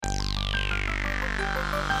What's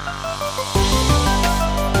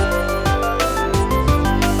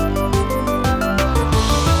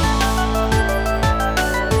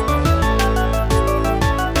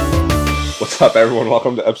up, everyone?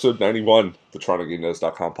 Welcome to episode 91 of the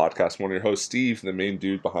TorontoGameDesk.com podcast. I'm one of your hosts, Steve, the main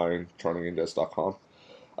dude behind TorontoGameDesk.com.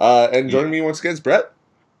 And joining me once again is Brett.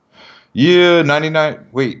 Yeah, 99.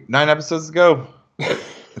 Wait, 9 episodes ago?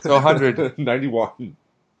 Let's go 100. 91.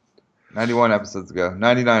 91 episodes ago.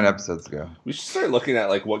 99 episodes ago. We should start looking at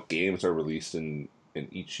like what games are released in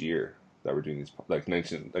each year that we're doing these, like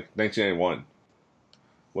 1991.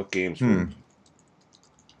 What games?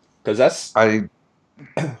 Because that's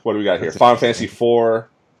what do we got here? Final Fantasy IV,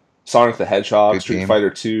 Sonic the Hedgehog, Good Street game. Fighter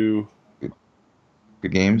 2.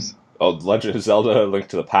 Good games. Oh, Legend of Zelda: Link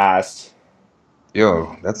to the Past.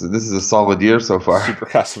 Yo, this is a solid year so far. Super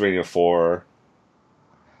Castlevania 4.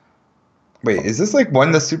 Wait, is this like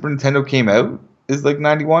when the Super Nintendo came out? Is like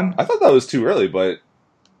 91? I thought that was too early, but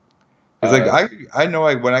It's I know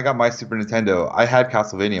when I got my Super Nintendo, I had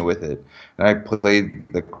Castlevania with it, and I played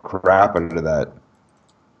the crap out of that.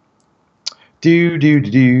 Do do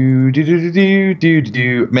do do do do do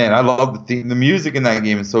do. Man, I love the theme. The music in that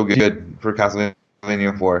game is so good for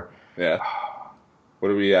Castlevania 4. yeah. What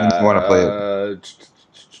do we? I want to play it.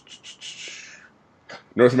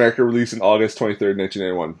 North America released in August 23rd,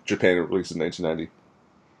 1991. Japan released in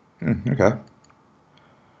 1990. Okay.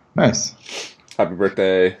 Nice. Happy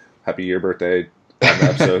birthday! Happy year birthday! On the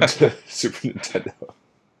episode to Super Nintendo.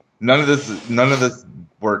 None of this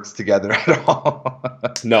works together at all.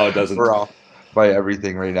 No, it doesn't. We're off by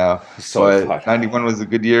everything right now. So but 91 was a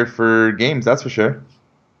good year for games, that's for sure.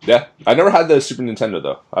 Yeah, I never had the Super Nintendo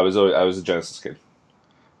though. I was a Genesis kid.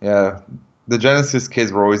 Yeah, the Genesis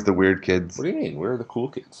kids were always the weird kids. What do you mean? We're the cool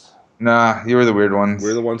kids. Nah, you were the weird ones.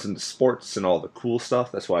 We're the ones in sports and all the cool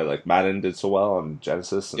stuff. That's why like Madden did so well on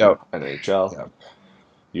Genesis and Yep. NHL. Yep.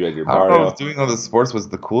 You had your I don't know Mario. if doing all the sports was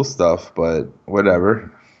the cool stuff, but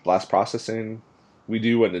whatever. Blast processing. We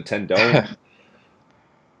do what Nintendo don't.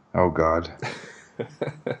 Oh God.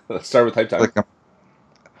 Let's start with Hype Time. Like,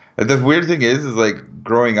 the weird thing is like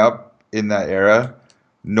growing up in that era,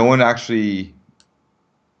 no one actually.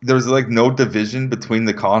 There was like no division between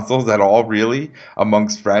the consoles at all, really,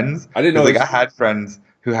 amongst friends. I didn't know. Like I had friends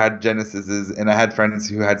who had Genesises, and I had friends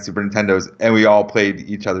who had Super Nintendos, and we all played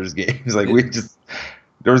each other's games. Like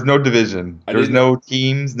there was no division. There was no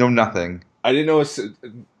teams, no nothing. I didn't know.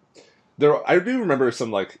 I do remember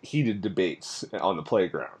some like heated debates on the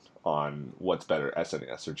playground on what's better,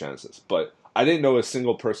 SNES or Genesis, but I didn't know a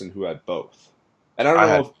single person who had both. And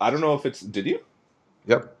I don't know if it's. Did you?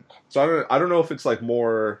 Yep. So I don't know if it's like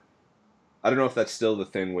more. I don't know if that's still the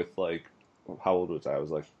thing with like. How old was I? I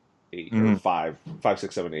was like 8 or 5,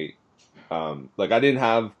 6, 7, 8. Like I didn't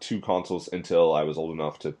have two consoles until I was old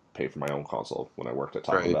enough to pay for my own console when I worked at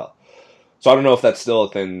Taco Bell. So I don't know if that's still a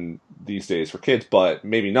thing these days for kids, but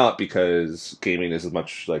maybe not because gaming is as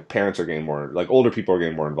much like parents are getting more like older people are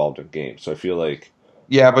getting more involved in games. So I feel like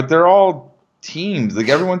but they're all teams. Like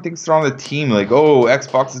everyone thinks they're on the team. Like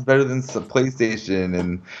Xbox is better than PlayStation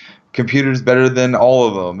and computer's better than all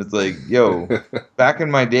of them. It's like back in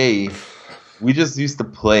my day, we just used to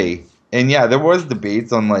play, and there was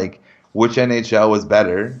debates on like which NHL was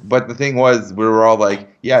better, but the thing was, we were all like,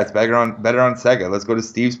 it's better on Sega. Let's go to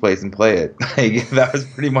Steve's place and play it. Like, that was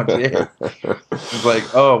pretty much it. It's like,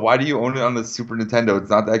 why do you own it on the Super Nintendo? It's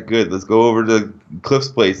not that good. Let's go over to Cliff's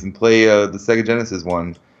place and play the Sega Genesis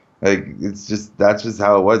one. Like, that's just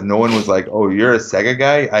how it was. No one was like, you're a Sega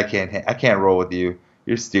guy? I can't roll with you.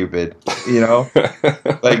 You're stupid.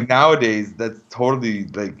 Like nowadays, that's totally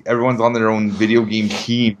like everyone's on their own video game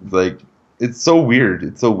teams. Like, it's so weird.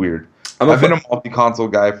 It's so weird. I've been a multi-console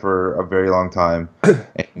guy for a very long time,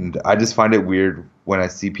 and I just find it weird when I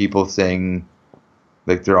see people saying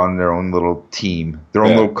like they're on their own little team, their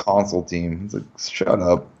own little console team. It's like, shut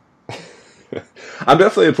up. I'm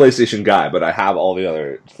definitely a PlayStation guy, but I have all the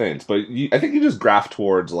other things. But I think you just graft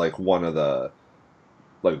towards like one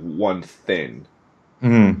thing.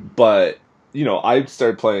 Mm-hmm. But I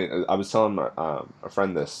started playing. I was telling a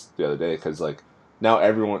friend this the other day because like now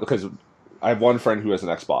everyone because. I have one friend who has an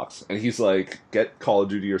Xbox, and he's like, get Call of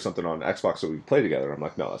Duty or something on Xbox so we can play together. I'm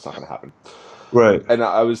like, no, that's not going to happen. Right. And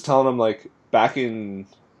I was telling him, like, back in,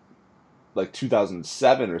 like,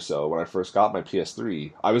 2007 or so, when I first got my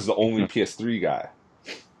PS3, I was the only PS3 guy.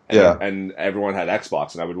 And everyone had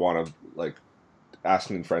Xbox, and I would want to, like,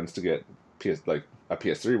 asking friends to get a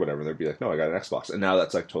PS3 or whatever, and they'd be like, no, I got an Xbox. And now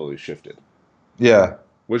that's, like, totally shifted. Yeah.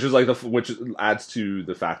 Which is like which adds to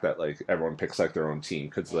the fact that like everyone picks like their own team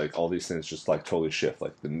because like all these things just like totally shift.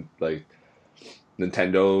 Like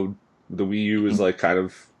Nintendo, the Wii U is like kind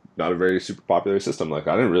of not a very super popular system. Like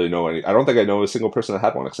I didn't really know any. I don't think I know a single person that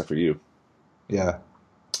had one except for you. Yeah.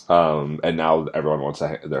 And now everyone wants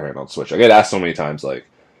their handheld Switch. I get asked so many times, like,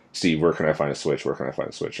 Steve, where can I find a Switch? Where can I find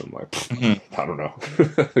a Switch? I'm like, Mhm. I don't know.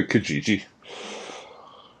 Kijiji.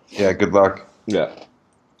 Yeah. Good luck. Yeah.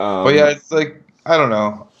 But yeah, Um, it's like I don't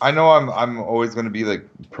know. I know I'm always going to be like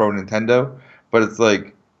pro Nintendo, but it's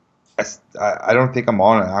like I don't think I'm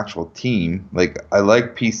on an actual team. Like I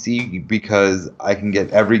like PC because I can get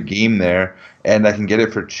every game there and I can get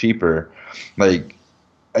it for cheaper. Like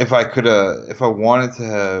if I wanted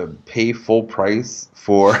to pay full price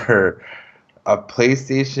for a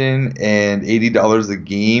PlayStation and $80 a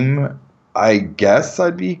game, I guess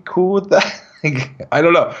I'd be cool with that. Like, I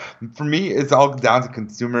don't know. For me, it's all down to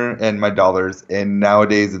consumer and my dollars. And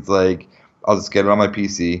nowadays, it's like I'll just get it on my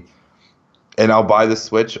PC and I'll buy the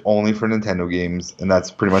Switch only for Nintendo games, and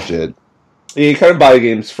that's pretty much it. yeah, you kind of buy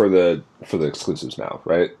games for the exclusives now,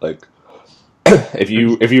 right? Like, if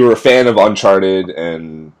you were a fan of Uncharted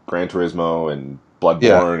and Gran Turismo and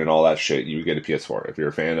Yeah, Bloodborne and all that shit, you would get a PS4. If you're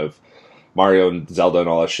a fan of Mario and Zelda and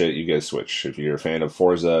all that shit, you get a Switch. If you're a fan of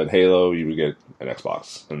Forza and Halo, you would get an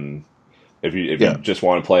Xbox. And if you yeah, just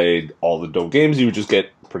want to play all the dope games, you would just get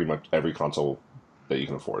pretty much every console that you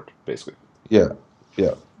can afford, basically. yeah,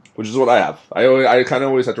 yeah. Which is what I have. I kind of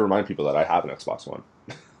always have to remind people that I have an Xbox One.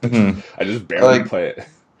 Hmm. I just barely Like, play it.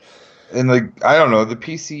 and like I don't know, the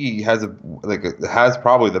PC has it has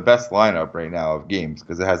probably the best lineup right now of games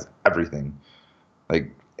because it has everything,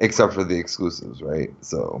 like except for the exclusives, right?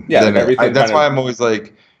 So Yeah, like then everything that's kind why of. I'm always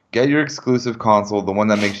like, get your exclusive console, the one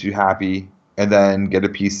that makes you happy, and then get a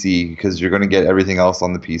PC because you're gonna get everything else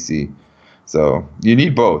on the PC. So you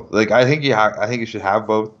need both. Like I think you should have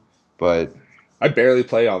both, but I barely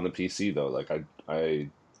play on the PC though. Like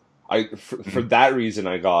for that reason,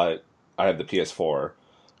 I had the PS4,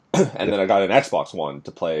 and yeah. then I got an Xbox One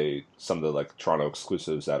to play some of the like Toronto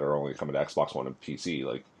exclusives that are only coming to Xbox One and PC,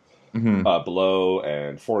 like Hmm. Below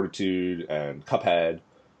and Fortitude and Cuphead.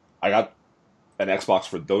 I got an Xbox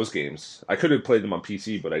for those games. I could have played them on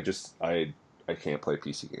PC, but I can't play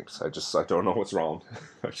PC games. I don't know what's wrong.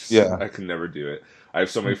 Yeah. I can never do it. I have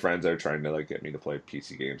so many friends that are trying to like get me to play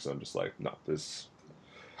PC games, so I'm just like, no, this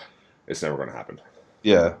it's never going to happen.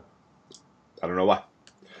 Yeah. I don't know why.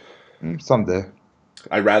 Someday.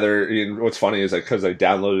 I'd rather. What's funny is like because I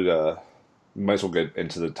downloaded. Might as well get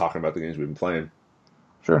into the talking about the games we've been playing.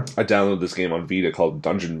 Sure. I downloaded this game on Vita called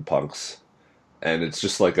Dungeon Punks, and it's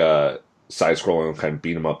just like a side-scrolling kind of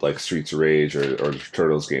beat 'em up like Streets of Rage or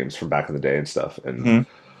Turtles games from back in the day and stuff. And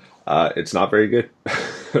Hmm. it's not very good,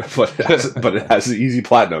 but it has an easy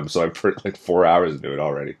platinum, so I put like 4 hours into it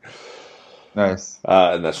already. Nice.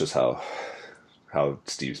 And that's just how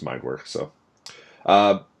Steve's mind works. So,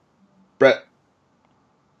 uh, Brett,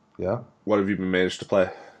 Yeah. what have you been managed to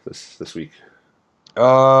play this week?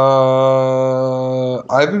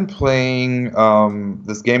 I've been playing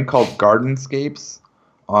this game called Gardenscapes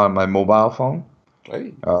on my mobile phone.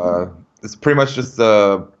 Hey, It's pretty much just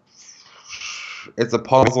it's a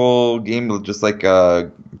puzzle game, just like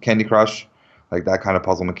Candy Crush, like that kind of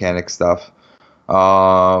puzzle mechanic stuff.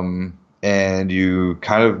 And you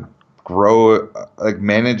kind of grow, like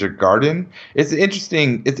manage a garden. It's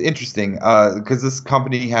interesting. It's interesting because this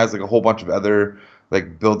company has like a whole bunch of other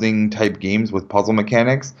like building type games with puzzle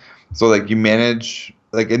mechanics. So like you manage,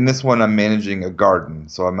 like in this one, I'm managing a garden.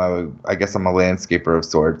 So I guess I'm a landscaper of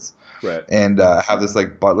sorts, Brett. and have this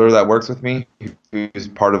like butler that works with me, who's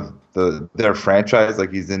part of their franchise.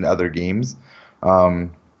 Like he's in other games.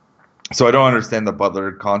 Um, so I don't understand the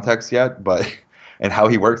butler context yet, but and how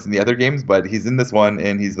he works in the other games, but he's in this one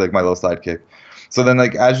and he's like my little sidekick. So then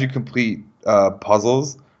like as you complete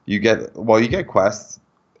puzzles, you get quests,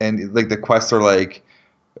 and like the quests are like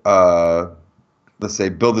uh let's say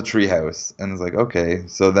build a tree house, and it's like okay,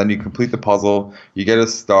 so then you complete the puzzle, you get a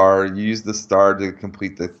star, you use the star to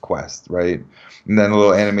complete the quest, right? And then a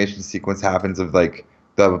little animation sequence happens of like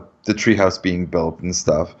the tree house being built and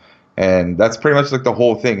stuff. And that's pretty much like the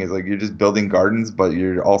whole thing is like you're just building gardens, but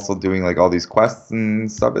you're also doing like all these quests and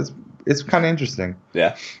stuff. It's kind of interesting,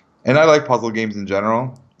 Yeah. and I like puzzle games in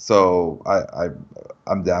general, so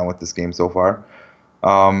I'm down with this game so far.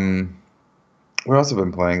 Um, what else have I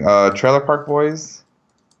been playing? Trailer Park Boys.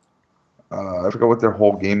 I forgot what their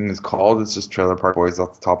whole game is called. It's just Trailer Park Boys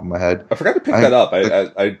off the top of my head. I forgot to pick I that think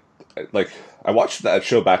up. like Like I watched that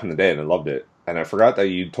show back in the day and I loved it. And I forgot that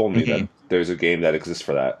you told me that mhm. there's a game that exists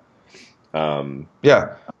for that.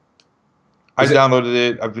 Yeah, I Is it? downloaded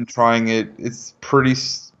it. I've been trying it. It's pretty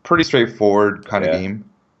straightforward kind of Yeah. game.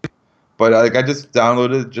 But like I just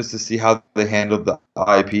downloaded it just to see how they handled the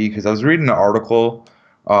IP because I was reading an article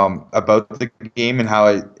about the game and how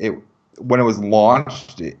it when it was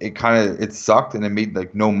launched, it kind of it sucked and it made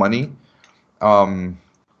like no money. Um,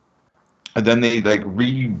 and then they like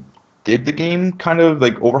redid the game, kind of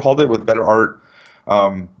like overhauled it with better art.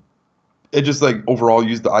 Um, it just like overall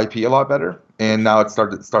used the IP a lot better, and now it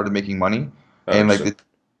started making money, Oh, and like interesting.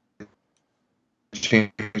 it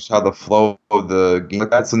changed how the flow of the game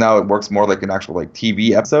like that. So now it works more like an actual like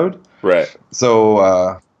TV episode. Right.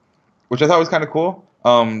 So which I thought was kind of cool.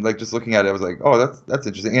 Like just looking at it, I was like, oh, that's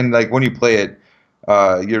interesting. And like when you play it,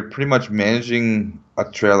 you're pretty much managing a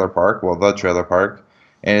trailer park, well, the trailer park,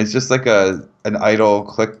 and it's just like an idle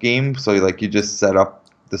click game. So like you just set up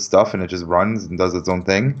the stuff and it just runs and does its own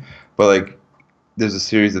thing. But like there's a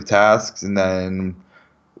series of tasks, and then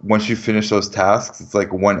once you finish those tasks, it's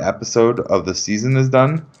like one episode of the season is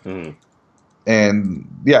done. Mhm. And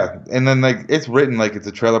yeah, and then like it's written like it's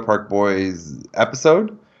a Trailer Park Boys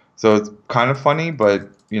episode, so it's kind of funny, but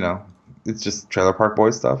it's just Trailer Park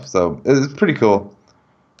Boys stuff. So it's pretty cool.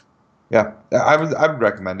 Yeah, I would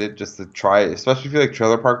recommend it just to try it, especially if you like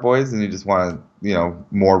Trailer Park Boys and you just want to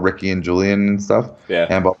more Ricky and Julian and stuff Yeah.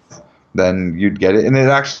 and Bubbles, then you'd get it. And it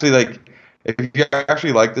actually like if you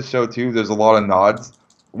actually like the show too, there's a lot of nods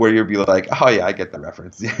where you'll be like, oh yeah, I get that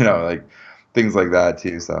reference, like things like that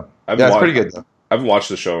too. So I've yeah, it's watched pretty good though. I've watched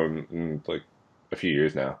the show in like a few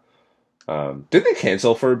years now. Did they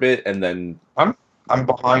cancel for a bit and then? I'm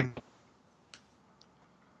behind.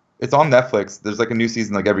 It's on Netflix. There's like a new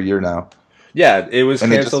season like every year now, Yeah, it was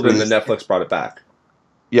and they just canceled and then released. Netflix brought it back.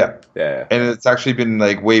 Yeah, Yeah. and it's actually been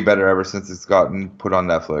like way better ever since it's gotten put on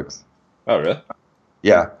Netflix. Oh, really?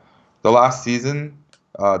 Yeah, the last season,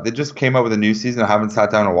 they just came out with a new season. I haven't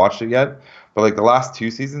sat down and watched it yet, but like the last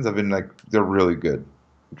two seasons have been like they're really good.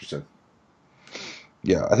 Interesting.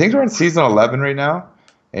 Yeah, I think they're on season 11 right now,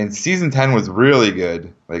 and season 10 was really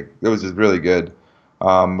good. Like it was just really good.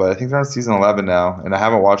 But I think they're on season 11 now, and I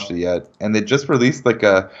haven't watched it yet. And they just released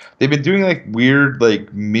they've been doing like weird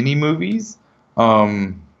like mini movies,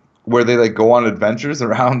 where they like go on adventures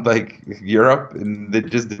around like Europe, and they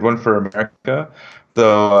just did one for America.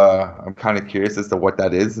 So I'm kind of curious as to what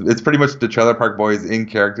that is. It's pretty much the Trailer Park Boys in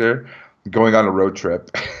character going on a road trip.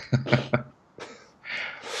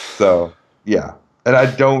 So yeah, and I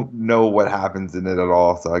don't know what happens in it at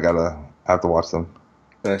all, so I have to watch them.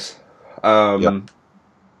 Nice. Yeah, and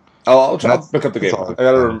I'll pick up the that's game.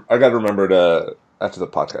 all. I gotta remember to after the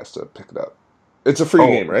podcast to pick it up. It's a free Oh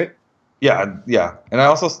game, right? yeah, yeah, and I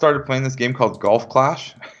also started playing this game called Golf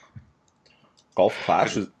Clash. Golf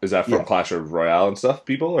Clash is that from Yeah, Clash of Royale and stuff?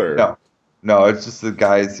 People or no, no, it's just the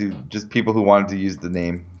guys just people who wanted to use the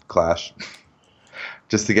name Clash,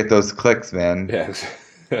 just to get those clicks, man. yeah.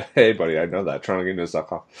 Hey, buddy, I know that.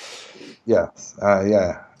 TorontoGameNews.com. Yes,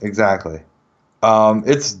 yeah, exactly.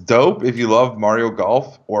 It's dope if you love Mario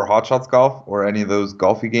Golf or Hot Shots Golf or any of those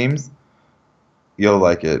golfy games. You'll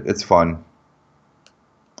like it. It's fun.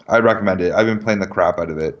 I'd recommend it. I've been playing the crap out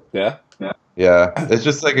of it. Yeah. Yeah, it's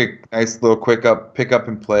just like a nice little pick up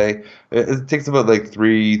and play. It takes about like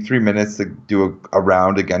three minutes to do a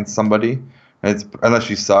round against somebody. And it's unless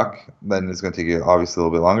you suck, then it's gonna take you obviously a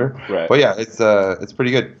little bit longer. Right. But yeah, it's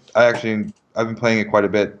pretty good. I've been playing it quite a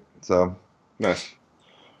bit, so Nice.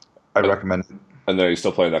 I'd recommend it. And then you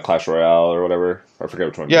still playing that Clash Royale or whatever? I forget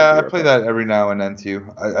which one. Yeah, I you're play playing. that every now and then too.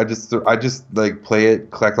 I just like play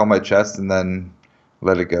it, collect all my chests, and then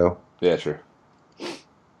let it go. Yeah, sure.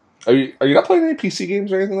 Are you not playing any PC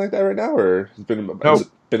games or anything like that right now, or has Nope. it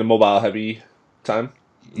been a mobile heavy time?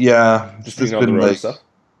 Yeah, Just it's being just on the been road and like, stuff.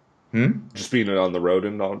 hmm? Just being on the road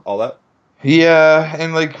and all that. Yeah,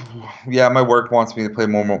 and like, yeah, my work wants me to play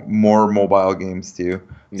more mobile games too.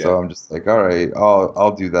 So Yeah, I'm just like, all right,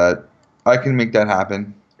 I'll do that. I can make that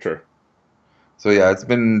happen. sure. So yeah, it's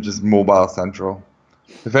been just mobile central.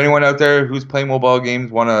 If anyone out there who's playing mobile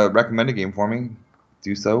games want to recommend a game for me,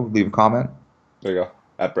 do so. Leave a comment. There you go.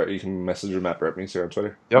 At Brett, you can message him at Brett Meester on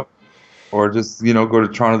Twitter. Yep. Or just go to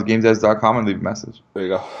TorontoTheGameDesk.com and leave a message. There you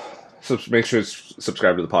go. So make sure to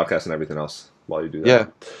subscribe to the podcast and everything else while you do that. Yeah.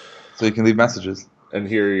 So you can leave messages. And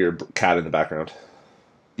hear your cat in the background.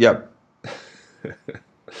 Yep.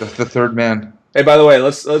 That's the third man. Hey, by the way,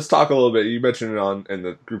 let's talk a little bit. You mentioned it in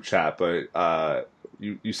the group chat, but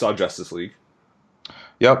you saw Justice League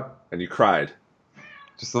Yep. and you cried.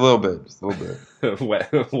 Just a little bit. Just a little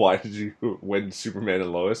bit. Why did you when Superman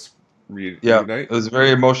and Lois Yeah. reunite? It was a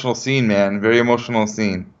very emotional scene, man. Very emotional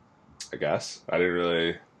scene. I guess I didn't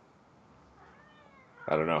really.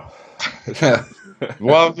 I don't know.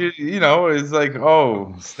 Well, it's like,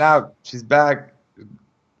 oh, snap, she's back.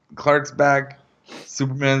 Clark's back.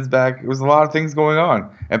 Superman's back. It was a lot of things going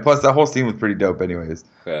on. And plus, that whole scene was pretty dope, anyways.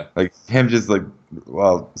 Yeah. Like him just like,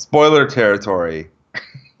 well, spoiler territory.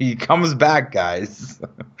 He comes back, guys.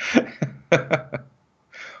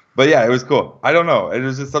 But yeah, it was cool. I don't know. It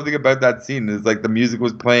was just something about that scene. It's like the music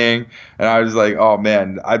was playing, and I was like, "Oh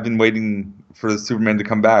man, I've been waiting for Superman to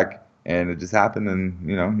come back," and it just happened.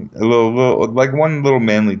 And a little, like one little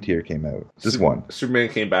manly tear came out. Just one. Superman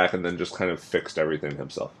came back and then just kind of fixed everything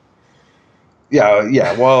himself. Yeah,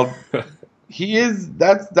 yeah. Well, he is.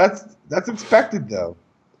 That's expected though.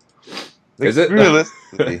 Like, is it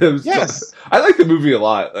realistically? Yes. I like the movie a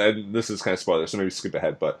lot, and this is kind of spoiler, so maybe skip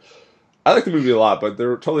ahead. But I like the movie a lot. But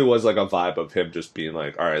there totally was like a vibe of him just being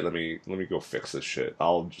like, "All right, let me go fix this shit.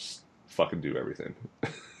 I'll just fucking do everything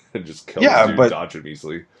and just kill this dude, dodge him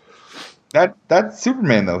easily." That's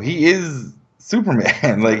Superman though. He is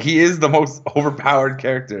Superman. Like he is the most overpowered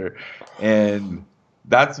character, and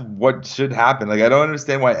that's what should happen. Like I don't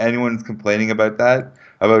understand why anyone's complaining about that,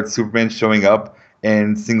 about Superman showing up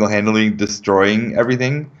and single-handedly destroying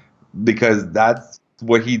everything, because that's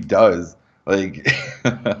what he does. Like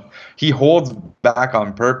he holds back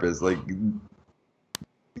on purpose. Like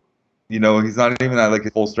he's not even at like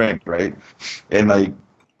his full strength, right? And like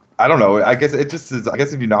I don't know. I guess it just is. I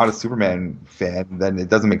guess if you're not a Superman fan, then it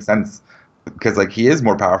doesn't make sense, because like he is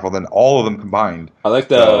more powerful than all of them combined. I like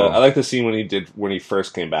the scene when he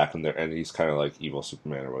first came back and he's kind of like evil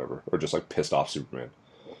Superman or whatever, or just like pissed off Superman.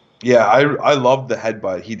 Yeah, I love the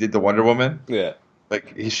headbutt he did to Wonder Woman. Yeah,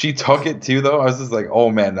 like she took it too though. I was just like,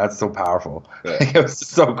 oh man, that's so powerful. Yeah. It was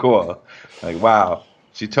just so cool. Like wow,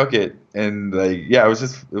 she took it, and like yeah, it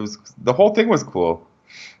was the whole thing was cool.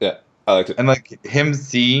 Yeah, I liked it. And like him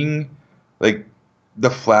seeing like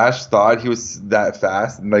the Flash thought he was that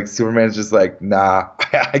fast, and like Superman's just like, nah,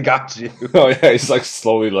 I got you. Oh yeah, he's like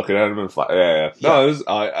slowly looking at him and yeah. No,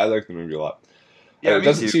 I like the movie a lot. Yeah, it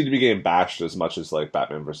doesn't seem to be getting bashed as much as like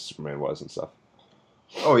Batman vs Superman was and stuff.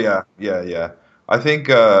 Oh yeah. I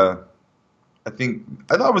think I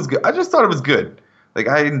thought it was good. I just thought it was good. Like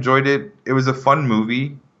I enjoyed it. It was a fun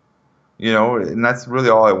movie, and that's really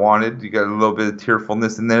all I wanted. You got a little bit of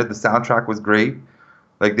tearfulness in there. The soundtrack was great.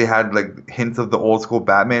 Like they had like hints of the old school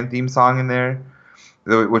Batman theme song in there,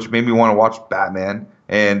 which made me want to watch Batman.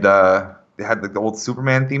 And they had like the old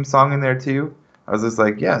Superman theme song in there too. I was just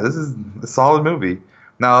like, yeah, this is a solid movie.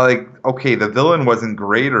 Now, like, okay, the villain wasn't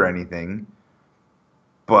great or anything,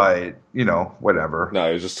 but, whatever. No,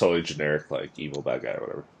 it was just totally generic, like, evil bad guy or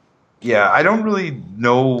whatever. Yeah, I don't really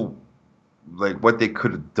know, like, what they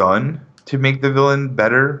could have done to make the villain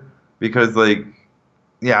better, because, like,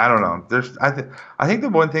 yeah, I don't know. I think the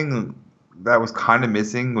one thing that was kind of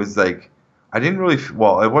missing was, like, I didn't really,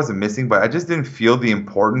 well, it wasn't missing, but I just didn't feel the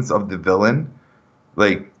importance of the villain,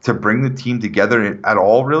 like, to bring the team together at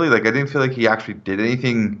all, really. Like, I didn't feel like he actually did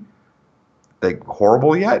anything, like,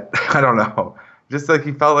 horrible yet. I don't know. Just, like,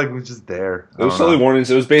 he felt like he was just there. It was totally warnings.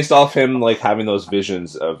 It was based off him, like, having those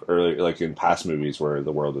visions of early, like, in past movies where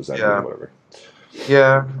the world is ending or whatever.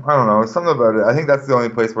 Yeah, I don't know. Something about it. I think that's the only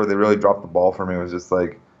place where they really dropped the ball for me, was just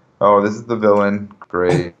like, oh, this is the villain.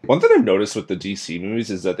 Great. One thing I've noticed with the DC movies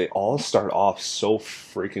is that they all start off so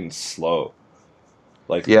freaking slow.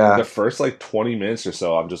 Like, the first, like, 20 minutes or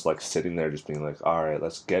so, I'm just, like, sitting there just being like, all right,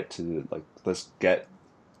 let's get to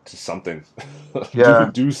something. Yeah.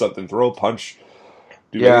 do something. Throw a punch.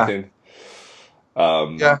 Do anything.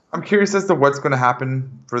 I'm curious as to what's going to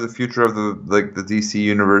happen for the future of the DC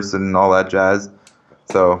universe and all that jazz.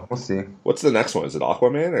 So, we'll see. What's the next one? Is it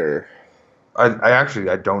Aquaman, or...? I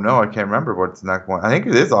don't know. I can't remember what's the next one. I think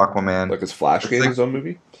it is Aquaman. Like, is Flash getting his own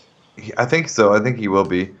movie? I think so. I think he will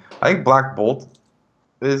be. I think Black Bolt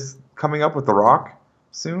is coming up with The Rock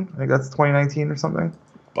soon. I think that's 2019 or something.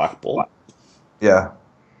 Black Bolt? Yeah.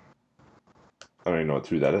 I don't even know what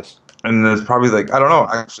who that is. And there's probably like, I don't know.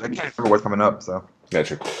 Actually, I can't remember what's coming up. So. Yeah,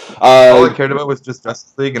 true. All I cared about was just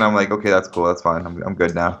Justice League, and I'm like, okay, that's cool. That's fine. I'm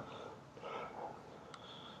good now.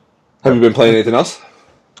 Have you been playing anything else?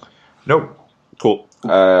 Nope. Cool.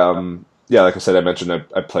 Yeah, like I said, I mentioned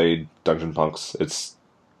I played Dungeon Punks. It's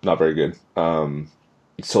not very good.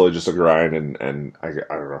 It's totally just a grind, and I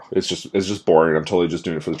don't know. It's just boring. I'm totally just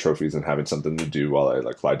doing it for the trophies and having something to do while I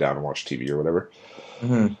like lie down and watch TV or whatever.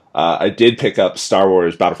 Mm-hmm. I did pick up Star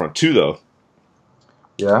Wars Battlefront 2 though.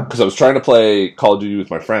 Yeah. Because I was trying to play Call of Duty with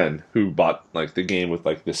my friend who bought like the game with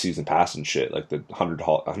like the season pass and shit, like the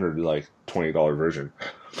 $100 like $20 version.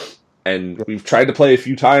 And we've tried to play a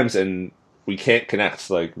few times and we can't connect.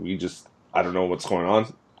 Like I don't know what's going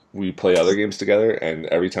on. We play other games together, and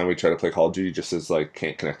every time we try to play Call of Duty, it just says like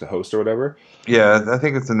can't connect to host or whatever. Yeah, I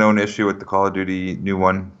think it's a known issue with the Call of Duty new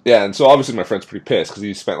one. Yeah, and so obviously my friend's pretty pissed because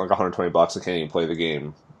he spent like $120 and can't even play the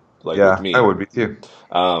game. Like with me. I would be too.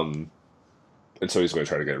 and so he's going to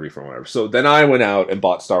try to get a refund or whatever. So then I went out and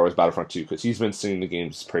bought Star Wars Battlefront 2 because he's been singing the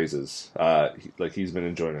game's praises. He's been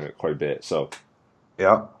enjoying it quite a bit. So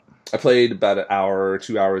Yeah. I played about an hour,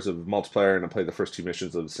 2 hours of multiplayer, and I played the first 2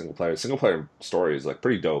 missions of the single player. The single player story is like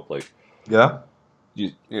pretty dope. Like, Yeah.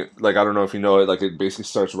 like I don't know if you know it. Like, it basically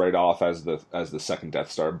starts right off as the second Death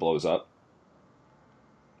Star blows up,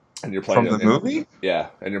 and you're playing From the movie? Yeah,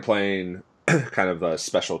 and you're playing kind of a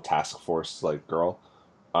special task force like girl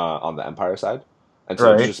on the Empire side, and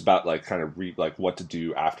so it's Right. just about like kind of like what to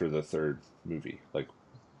do after the third movie. Like,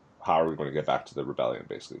 how are we going to get back to the rebellion,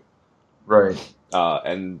 basically. Right.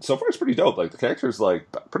 And so far it's pretty dope. Like, the character's like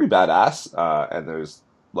pretty badass, and there's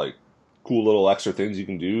like cool little extra things you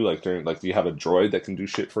can do. Like, during like you have a droid that can do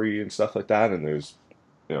shit for you and stuff like that. And there's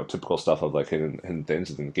typical stuff of like hidden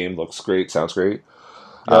things. And the game looks great, sounds great.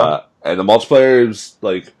 Yeah. And the multiplayer is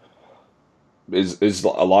like is a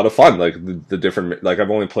lot of fun. Like the different, like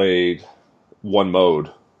I've only played one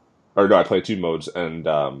mode, or no, I played 2 modes, and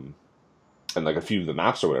like a few of the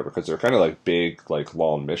maps or whatever, because they're kind of like big, like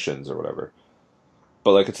long missions or whatever.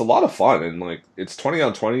 But like it's a lot of fun, and like it's 20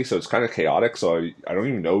 on 20, so it's kind of chaotic. So I don't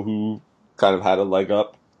even know who kind of had a leg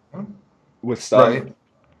up with stuff, Right.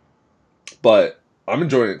 but I'm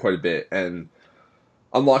enjoying it quite a bit. And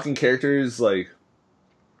unlocking characters, like,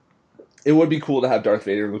 it would be cool to have Darth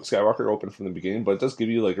Vader and Luke Skywalker open from the beginning, but it does give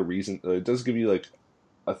you like a reason. It does give you like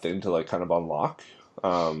a thing to like kind of unlock.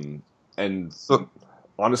 And So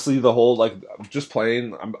honestly, the whole like just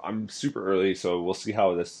playing, I'm super early, so we'll see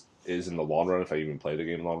how this is in the long run, if I even play the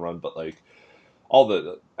game in the long run. But like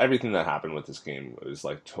everything that happened with this game was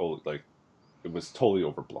like totally, like, it was totally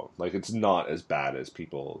overblown. Like, it's not as bad as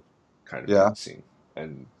people kind of Yeah. made it seem.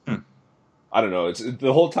 And I don't know. It's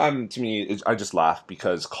the whole time to me. I just laugh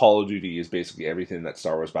because Call of Duty is basically everything that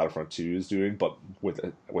Star Wars Battlefront 2 is doing, but with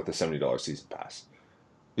a $70 season pass.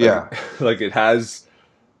 Like, yeah. like it has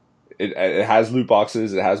loot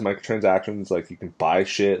boxes. It has microtransactions. Like, you can buy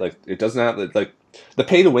shit. Like, it doesn't have like the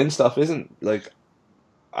pay to win stuff. Isn't like,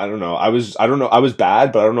 I don't know. I was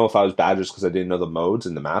bad, but I don't know if I was bad just because I didn't know the modes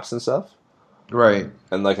and the maps and stuff. Right.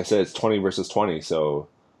 And like I said, it's 20 versus 20. So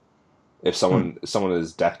if someone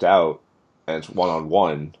is decked out and it's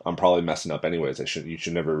 1-on-1, I'm probably messing up anyways. You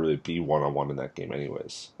should never really be 1-on-1 in that game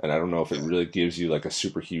anyways. And I don't know if it really gives you like a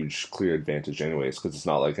super huge clear advantage anyways, because it's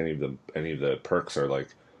not like any of the perks are like,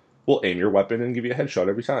 we'll aim your weapon and give you a headshot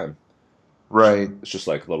every time. Right. It's just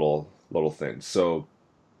like little things. So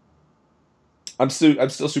I'm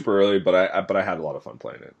still super early, but I had a lot of fun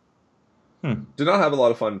playing it. Did not have a lot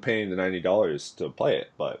of fun paying the $90 to play it,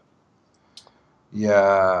 but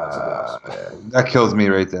Yeah. That kills me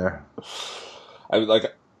right there. I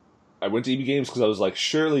went to EB Games because I was like,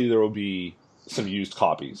 surely there will be some used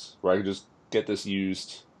copies where I could just get this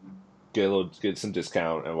used, get some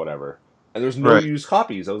discount and whatever. And there's no Right. used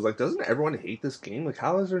copies. I was like, doesn't everyone hate this game? Like,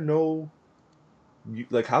 how is there no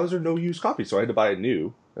used copies? So I had to buy it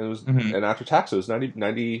new, and it was and after tax it was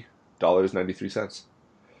 $90.93.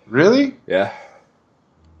 Really? Yeah,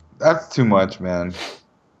 That's too much, man.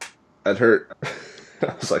 that hurt.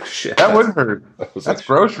 I was like, shit. That would hurt. Was That's like,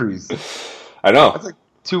 groceries. I know. That's like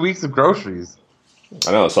 2 weeks of groceries.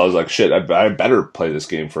 I know. So I was like, shit. I better play this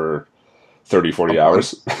game for 30, 40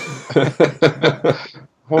 hours.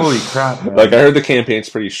 Holy crap, man. Like, I heard the campaign's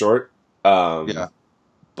pretty short. Yeah.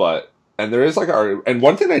 But, and there is like and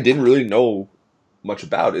one thing I didn't really know much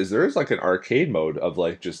about is there is like an arcade mode of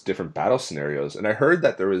like just different battle scenarios. And I heard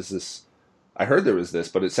that there was this,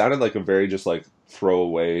 but it sounded like a very just like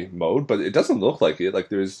throwaway mode, but it doesn't look like it. Like,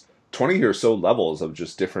 there's 20 or so levels of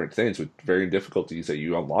just different things with varying difficulties that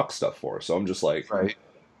you unlock stuff for. So I'm just like, Right.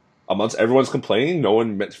 amongst everyone's complaining, no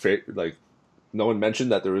one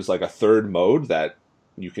mentioned that there was like a third mode that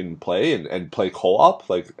you can play and play co-op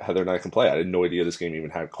like Heather and I can play. I had no idea this game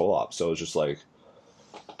even had co-op. So it's just like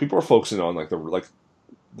people are focusing on like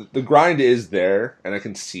the grind is there, and I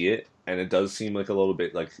can see it, and it does seem like a little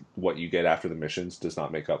bit like what you get after the missions does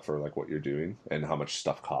not make up for like what you're doing and how much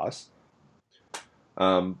stuff costs.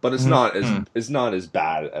 But it's not as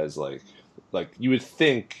bad as like you would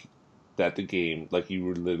think that the game, like, you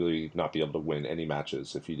would literally not be able to win any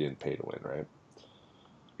matches if you didn't pay to win, right?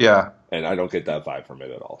 Yeah. And I don't get that vibe from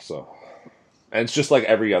it at all. So, and it's just like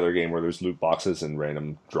every other game where there's loot boxes and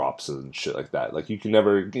random drops and shit like that. Like, you can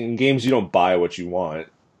never, in games, you don't buy what you want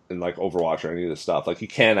in like Overwatch or any of this stuff. Like, you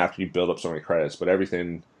can after you build up so many credits, but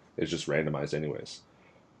everything is just randomized anyways.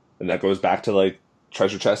 And that goes back to like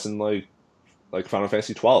treasure chests and like Final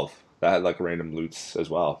Fantasy 12 that had like random loots as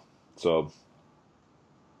well. So,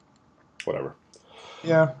 whatever.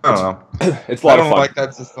 Yeah. I don't know. It's a lot of fun. I don't like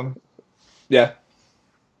that system. Yeah.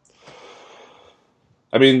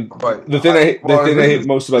 I mean, But the thing I hate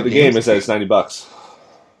most about the game is that it's $90.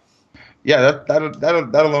 Yeah,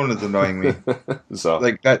 that alone is annoying me. So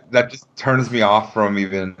Like that just turns me off from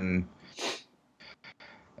even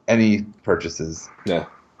any purchases. yeah.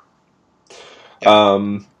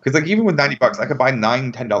 Because like even with $90, I could buy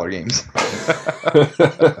nine $10 games.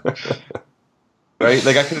 Right?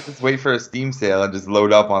 Like I could just wait for a Steam sale and just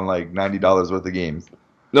load up on like $90 worth of games.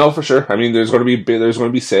 No, for sure. I mean, there's going to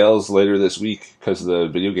be sales later this week because of the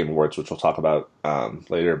video game awards, which we'll talk about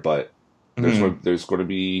later. But there's going to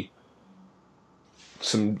be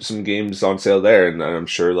some games on sale there, and I'm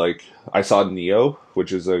sure like I saw Neo,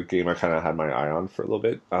 which is a game I kind of had my eye on for a little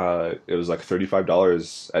bit. It was like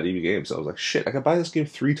 $35 at EB Games. So I was like, shit, I could buy this game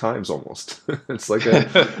 3 times almost. It's like a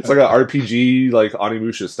RPG like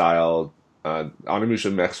Onimusha style,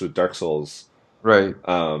 Onimusha mixed with Dark Souls. Right.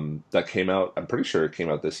 That came out. I'm pretty sure it came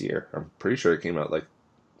out this year. I'm pretty sure it came out like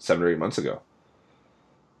 7 or 8 months ago.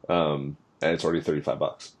 And it's already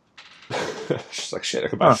 $35. Just like shit, I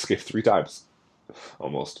could buy this game 3 times,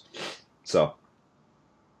 almost. So,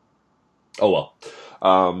 oh well.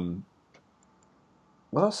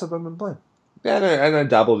 What else have I been playing? Yeah, and I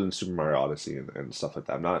dabbled in Super Mario Odyssey and stuff like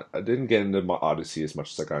that. I didn't get into Odyssey as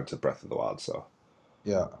much as I got into Breath of the Wild. So,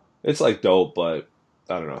 yeah, it's like dope, but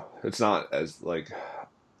I don't know. It's not as like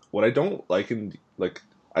what I don't like in like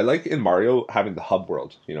I like in Mario having the hub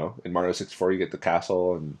world. You know, in Mario 64 you get the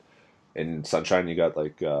castle, and in Sunshine you got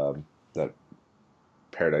like that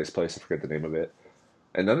paradise place. I forget the name of it.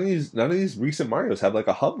 And none of these recent Marios have like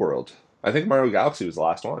a hub world. I think Mario Galaxy was the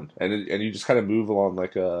last one, and you just kind of move along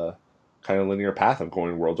like a kind of linear path of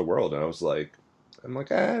going world to world. And I'm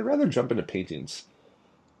like, I'd rather jump into paintings.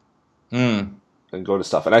 And go to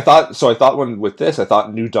stuff. And I thought when with this, I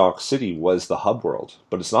thought New Donk City was the hub world,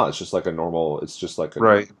 but it's not. It's just like a normal. It's just like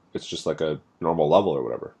It's just like a normal level or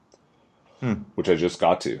whatever, which I just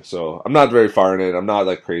got to. So I'm not very far in it. I'm not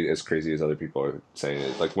like as crazy as other people are saying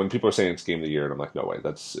it. Like when people are saying it's game of the year, and I'm like, no way,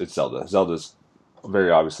 it's Zelda. Zelda's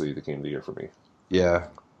very obviously the game of the year for me. Yeah.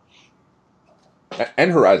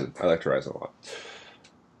 And Horizon. I liked Horizon a lot.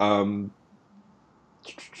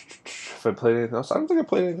 If I played anything else, I don't think I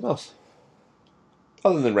played anything else.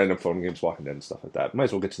 Other than random phone games, Walking Dead and stuff like that. Might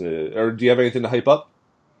as well get to the... Or do you have anything to hype up?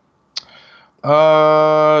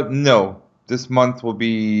 No. This month will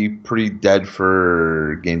be pretty dead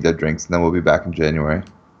for Game Dev Drinks, and then we'll be back in January.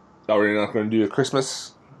 Oh, we're not going to do a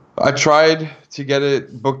Christmas? I tried to get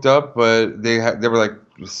it booked up, but they were like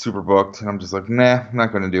super booked, and I'm just like, nah, I'm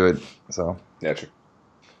not going to do it. So yeah, true.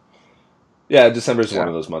 Yeah, December's one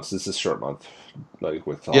of those months. This is a short month, like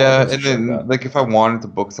with and then like if I wanted to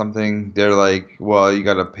book something, they're like, well, you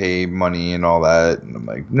got to pay money and all that, and I'm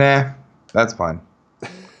like, nah, that's fine.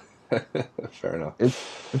 Fair enough.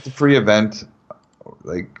 It's a free event,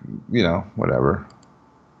 like whatever.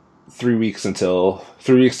 3 weeks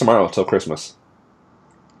tomorrow till Christmas.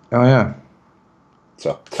 Oh yeah.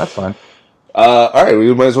 So that's fine. All right,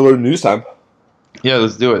 we might as well go to news time. Yeah,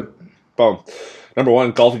 let's do it. Boom. Number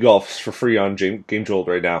 1, Golfy Golf for free on Game Jolt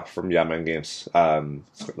right now from Man Games.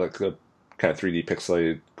 It's like a kind of 3D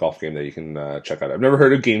pixelated golf game that you can check out. I've never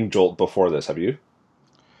heard of Game Jolt before this. Have you?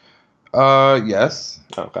 Yes.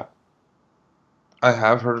 Oh, okay. I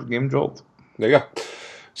have heard of Game Jolt. There you go.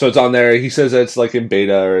 So it's on there. He says that it's like in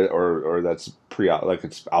beta or that's like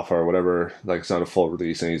it's alpha or whatever. Like it's not a full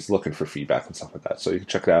release, and he's looking for feedback and stuff like that. So you can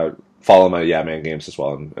check it out. Follow him at Man Games as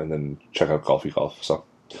well, and then check out Golfy Golf. So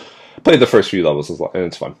played the first few levels and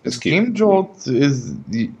it's fun. It's cute. Game Jolt is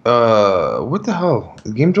what the hell?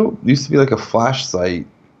 Game Jolt used to be like a Flash site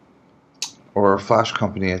or a Flash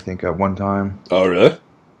company, I think, at one time. Oh really?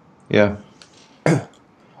 Yeah.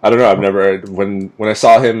 I don't know. I've never when I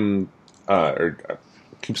saw him or I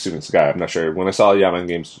keep assuming it's a guy. I'm not sure. When I saw Man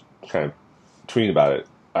Games kind of tweeting about it,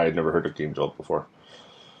 I had never heard of Game Jolt before.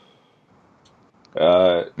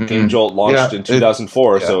 Game Jolt launched in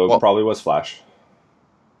 2004, so it probably was Flash.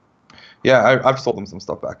 Yeah, I've sold them some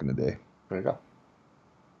stuff back in the day. There you go.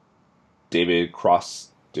 David Cross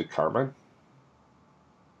de Carmine.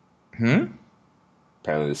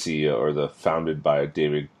 Apparently the CEO or the founded by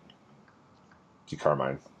David de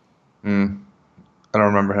Carmine. I don't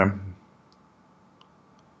remember him.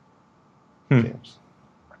 Games.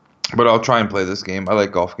 But I'll try and play this game. I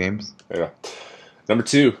like golf games. There you go. Number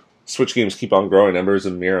 2, Switch games keep on growing. Embers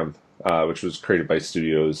of Miram, which was created by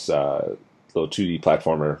Studios, little 2D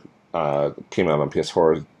platformer. Came out on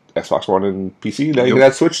PS4, Xbox One, and PC. Now you can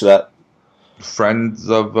add Switch to that. Friends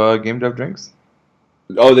of Game Dev Drinks?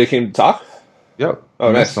 Oh, they came to talk? Yep.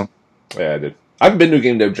 Oh, nice. Yeah, I did. I haven't been to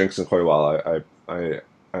Game Dev Drinks in quite a while,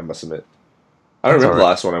 I must admit. I don't remember the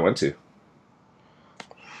last one I went to.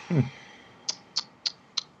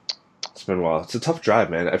 been a while. It's a tough drive,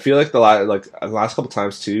 man. I feel like the last couple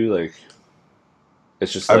times too, like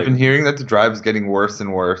it's just I've been hearing that the drive is getting worse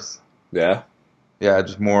and worse. yeah. Yeah,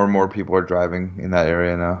 just more and more people are driving in that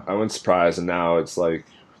area now. I wasn't surprised, and now it's like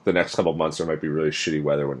the next couple months there might be really shitty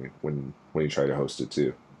weather when you try to host it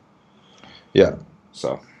too. Yeah.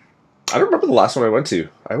 So I don't remember the last one I went to.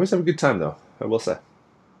 I always have a good time though. I will say.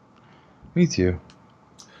 Me too.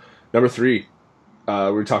 Number 3, we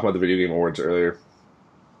were talking about the video game awards earlier.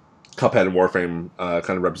 Cuphead and Warframe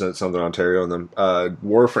kind of represent Southern Ontario, and then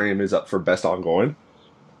Warframe is up for Best Ongoing.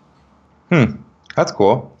 That's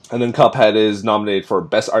cool. And then Cuphead is nominated for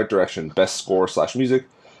Best Art Direction, Best Score/Music,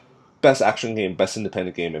 Best Action Game, Best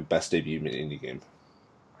Independent Game, and Best Debut Indie Game.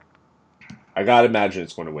 I gotta imagine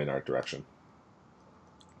it's going to win Art Direction.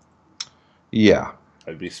 Yeah.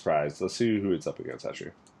 I'd be surprised. Let's see who it's up against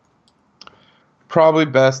actually. Probably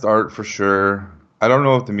best art for sure. I don't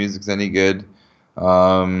know if the music's any good.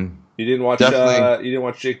 You didn't watch Definitely. you didn't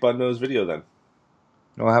watch Jake Budnow's video then?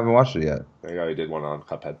 No, I haven't watched it yet. There you go, he did one on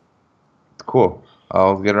Cuphead. It's cool.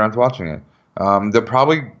 I'll get around to watching it. They'll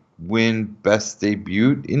probably win best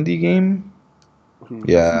debut indie game.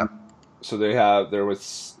 Yeah. So they're with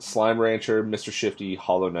Slime Rancher, Mr. Shifty,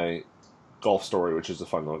 Hollow Knight, Golf Story, which is a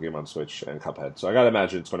fun little game on Switch, and Cuphead. So I gotta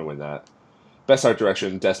imagine it's going to win that. Best Art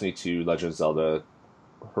Direction, Destiny 2, Legend of Zelda,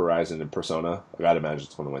 Horizon, and Persona. I gotta imagine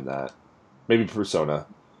it's going to win that. Maybe Persona.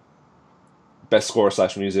 Best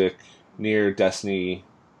Score/Music, Nier, Destiny,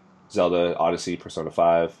 Zelda, Odyssey, Persona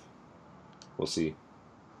 5. We'll see.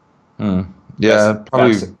 Yeah,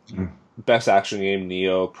 probably. Best Action Game,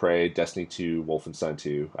 Neo, Prey, Destiny 2, Wolfenstein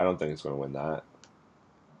 2. I don't think it's going to win that.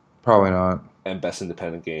 Probably not. And Best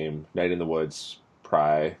Independent Game, Night in the Woods,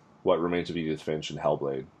 Pry, What Remains of Edith Finch, and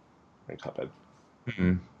Hellblade, and Cuphead.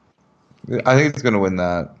 I think it's going to win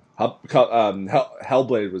that.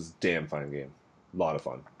 Hellblade was a damn fun game. A lot of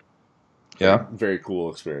fun. Yeah. Very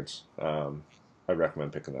cool experience. I'd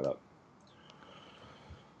recommend picking that up.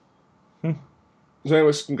 So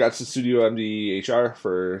anyways, congrats to Studio MDHR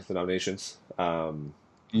for the nominations.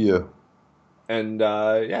 Yeah. And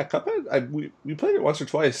yeah, Cuphead, we played it once or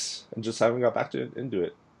twice and just haven't got back into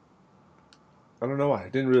it. I don't know why.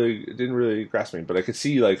 It didn't really grasp me, but I could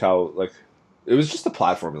see like how like it was just the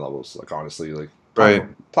platforming levels, like honestly, like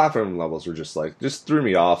platform levels were just threw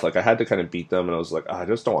me off. Like I had to kind of beat them, and I was like, I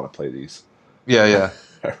just don't want to play these. Yeah.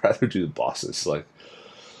 I'd rather do the bosses. Like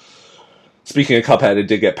speaking of Cuphead, it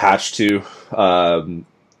did get patched too. I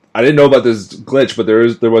didn't know about this glitch, but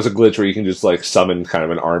there was a glitch where you can just like summon kind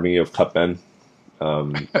of an army of Cupmen.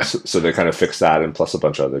 So they kind of fixed that, and plus a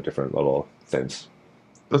bunch of other different little things.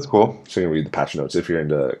 That's cool. So you can read the patch notes if you're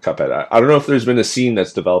into Cuphead. I don't know if there's been a scene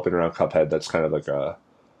that's developing around Cuphead that's kind of like a,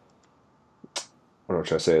 what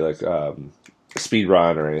should I say, like a speed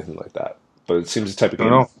run or anything like that. But it seems the type of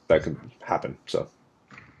game that could happen. So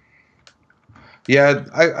yeah,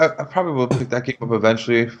 I probably will pick that game up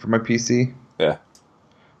eventually for my PC.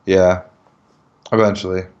 Yeah,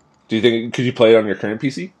 eventually. Do you think could you play it on your current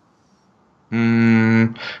PC?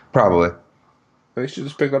 Probably. You should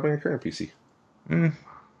just pick it up on your current PC.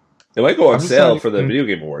 It might go on sale for the Video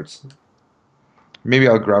Game Awards. Maybe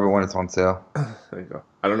I'll grab it when it's on sale. There you go.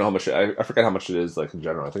 I don't know how much. I forget how much it is. Like in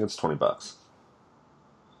general, I think it's $20.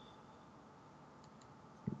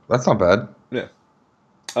 That's not bad. Yeah.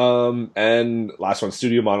 And last one,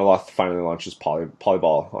 Studio Monolith finally launches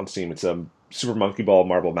Polyball on Steam. It's a Super Monkey Ball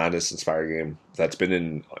Marble Madness inspired game that's been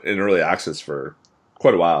in early access for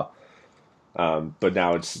quite a while. But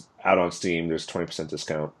now it's out on Steam. There's 20%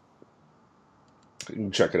 discount. You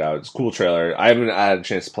can check it out. It's a cool trailer. I haven't had a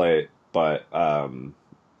chance to play it, but I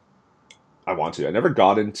want to. I never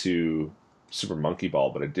got into Super Monkey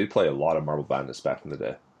Ball, but I did play a lot of Marble Madness back in the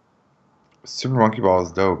day. Super Monkey Ball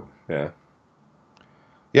is dope. Yeah.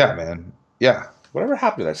 Yeah, man. Yeah. Whatever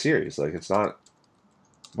happened to that series? Like, it's not...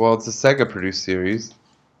 Well, it's a Sega-produced series.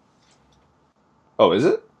 Oh, is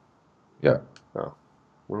it? Yeah. Oh.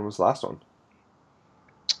 When was the last one?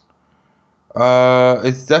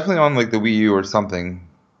 It's definitely on, like, the Wii U or something.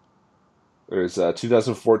 There's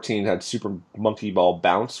 2014 had Super Monkey Ball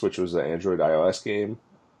Bounce, which was an Android iOS game.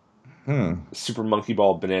 Super Monkey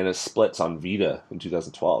Ball Banana Splits on Vita in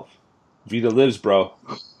 2012. Vita lives, bro.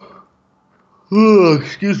 Oh,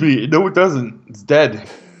 excuse me. No, it doesn't. It's dead.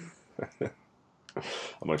 I'm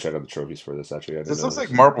going to check out the trophies for this, actually. This looks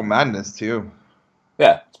like Marble Madness, too.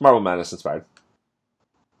 Yeah, it's Marble Madness inspired.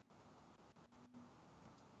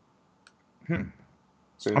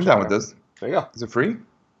 So I'm down with this. There you go. Is it free?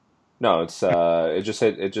 No, it's it just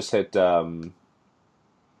hit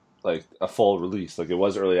like a full release. Like it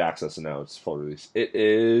was early access and now it's full release. It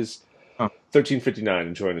is $13.59,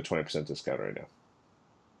 enjoying a 20% discount right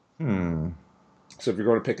So if you're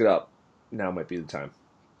going to pick it up, now might be the time.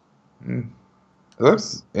 Hmm. It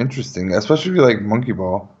looks interesting, especially if you like Monkey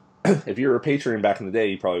Ball. If you were a Patreon back in the day,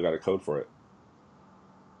 you probably got a code for it.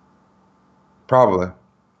 Probably.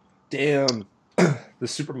 Damn. The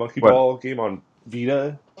Super Monkey What? Ball game on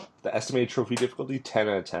Vita, the estimated trophy difficulty, 10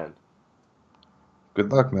 out of 10.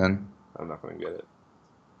 Good luck, man. I'm not going to get it.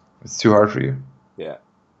 It's too hard for you. Yeah.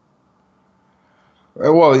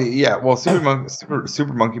 Well, yeah. Well,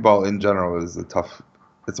 Super Monkey Ball in general is a tough.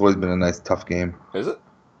 It's always been a nice tough game. Is it?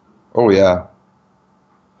 Oh yeah,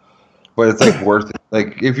 but it's like worth it.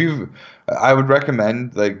 Like if you, I would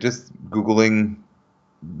recommend like just googling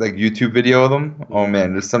like YouTube video of them. Oh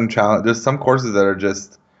man, there's some challenge. There's some courses that are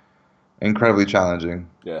just incredibly challenging.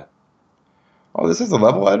 Yeah. Oh, this is a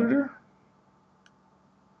level editor.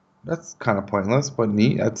 That's kind of pointless, but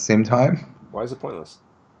neat at the same time. Why is it pointless?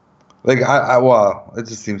 Like well, it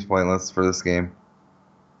just seems pointless for this game.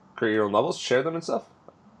 Create your own levels, share them and stuff?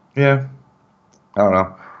 Yeah, I don't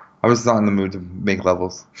know. I was not in the mood to make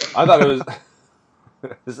levels. I thought it was...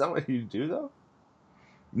 Is that what you do, though?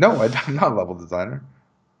 No, I'm not a level designer.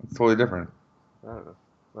 It's totally different. I don't know.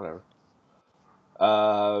 Whatever.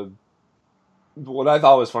 What I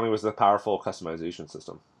thought was funny was the powerful customization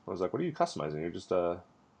system. I was like, what are you customizing? You're just a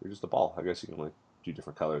ball. I guess you can like do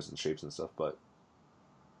different colors and shapes and stuff, but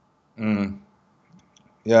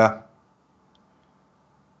Yeah.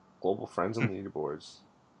 global friends and leaderboards.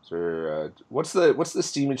 So, what's the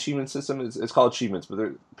Steam achievement system? It's called achievements,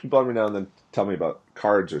 but people every now and then tell me about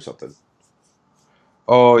cards or something.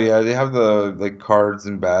 Oh yeah, they have the like cards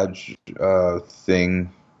and badge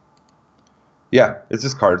thing. Yeah, it's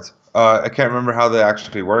just cards. I can't remember how they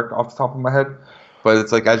actually work off the top of my head, but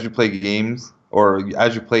it's like as you play games or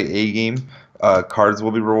as you play a game, cards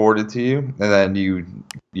will be rewarded to you, and then you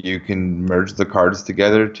can merge the cards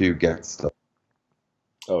together to get stuff.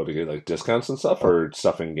 Oh, to get like discounts and stuff, or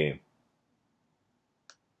stuff in game.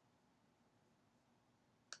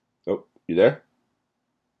 Oh, you there?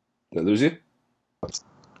 Did I lose you? Did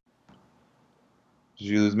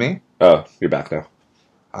you lose me? Oh, you're back now.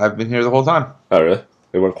 I've been here the whole time. Oh, really?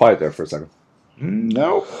 It went quiet there for a second.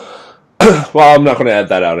 No. Well, I'm not going to add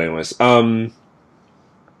that out anyways.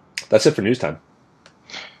 That's it for news time.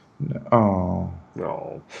 Oh.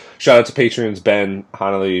 No. Shout out to patrons Ben,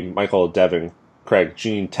 Hanley, Michael, Devin, Craig,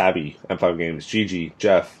 Gene, Tabby, M5 Games, Gigi,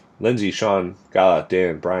 Jeff, Lindsay, Sean, Gala,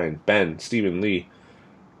 Dan, Brian, Ben, Stephen, Lee,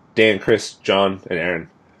 Dan, Chris, John, and Aaron.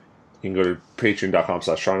 You can go to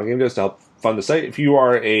patreon.com/TorontoGameDevs to help fund the site. If you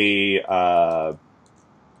are a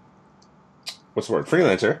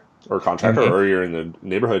freelancer or contractor, or you're in the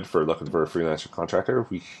neighborhood for looking for a freelancer contractor,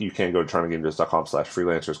 you can go to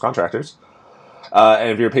TorontoGameDevs.com/freelancers contractors. And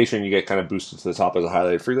if you're a patron, you get kind of boosted to the top as a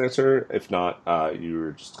highlighted freelancer. If not,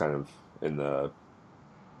 you're just kind of in the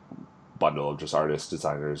bundle of just artists,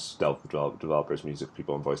 designers, developers, music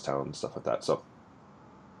people, and voice talent and stuff like that. So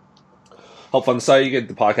help fund the site. You get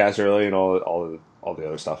the podcast early and all the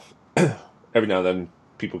other stuff. Every now and then,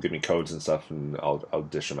 people give me codes and stuff, and I'll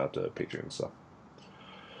dish them out to Patreon and stuff.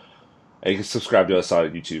 And you can subscribe to us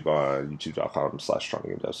on YouTube on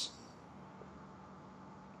youtube.com/TorontoGameDevs.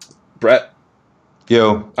 Brett,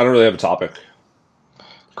 Yo, I don't really have a topic.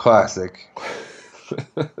 classic.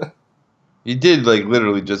 You did like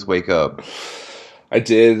literally just wake up. I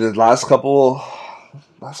did. The last couple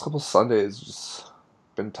Sundays just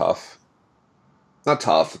been tough. Not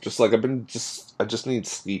tough, just like I just need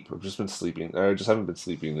sleep. I've just been sleeping. I just haven't been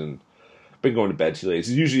sleeping and been going to bed too late.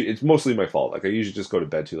 It's mostly my fault. Like I usually just go to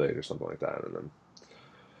bed too late or something like that, and then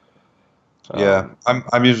Yeah,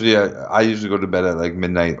 I'm usually I usually go to bed at like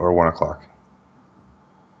midnight or 1 o'clock.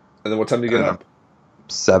 And then what time do you get up?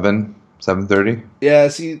 7:30. Yeah,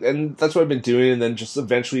 see, and that's what I've been doing, and then just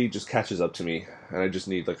eventually it just catches up to me, and I just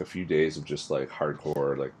need like a few days of just like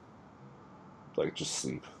hardcore like just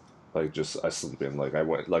sleep. Like just I sleep in like I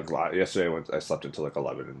went like yesterday I slept until like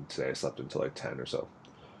 11, and today I slept until like 10 or so,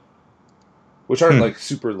 which aren't like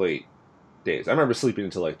super late days. I remember sleeping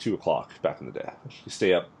until like 2 o'clock back in the day. You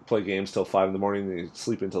stay up, play games till 5 in the morning, and you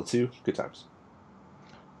sleep until 2. Good times.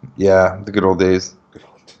 Yeah, the good old days. Good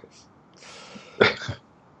old days.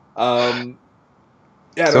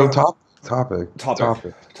 Yeah. So topic.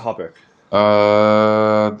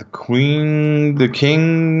 The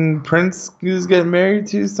king, prince is getting married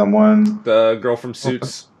to someone. The girl from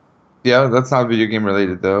Suits. Yeah, that's not video game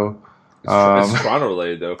related though. It's Toronto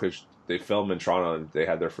related though, because they filmed in Toronto and they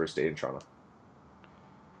had their first date in Toronto.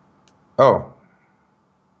 Oh,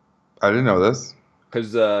 I didn't know this.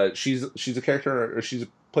 Because she's a character, or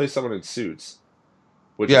plays someone in Suits.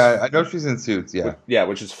 I know she's in Suits. Yeah,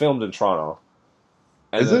 which is filmed in Toronto.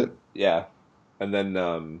 And is then, it? Yeah, and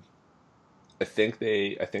then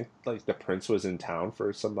I think like the prince was in town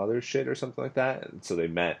for some other shit or something like that, and so they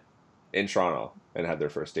met in Toronto and had their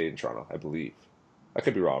first date in Toronto, I believe. I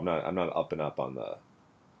could be wrong. I'm not up and up on the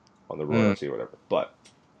Mm. royalty or whatever, but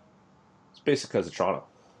it's basically because of Toronto.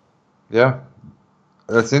 Yeah,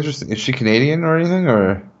 that's interesting. Is she Canadian or anything,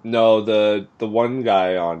 or? No, the one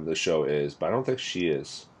guy on the show is, but I don't think she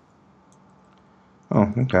is.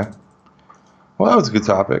 Oh, okay. Well, that was a good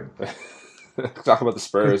topic. Talk about the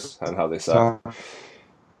Spurs and how they suck.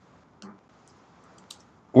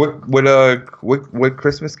 What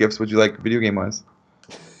Christmas gifts would you like video game wise?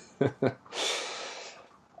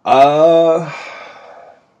 uh,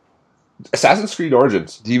 Assassin's Creed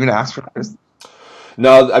Origins. Do you even ask for Christmas?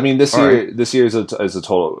 No, I mean this All year. right. This year is a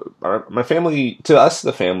total. My family, to us,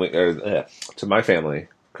 the family, to my family,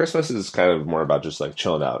 Christmas is kind of more about just like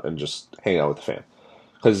chilling out and just hanging out with the fam.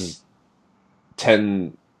 Because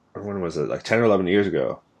 10, or when was it? Like 10 or 11 years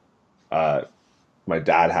ago, uh, my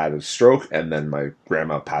dad had a stroke, and then my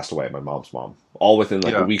grandma passed away. My mom's mom, all within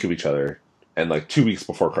like a Yeah. week of each other, and like 2 weeks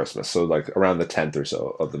before Christmas. So like around the 10th or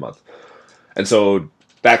so of the month. And so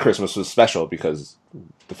that Christmas was special because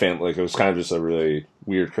the family, like, it was kind of just a really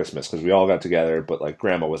weird Christmas because we all got together, but like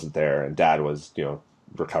grandma wasn't there and dad was,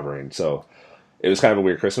 recovering. So it was kind of a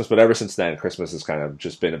weird Christmas. But ever since then, Christmas has kind of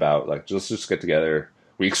just been about like, just get together.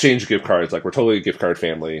 We exchange gift cards. Like, we're totally a gift card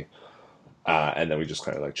family. And then we just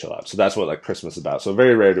kind of like chill out. So that's what like Christmas is about. So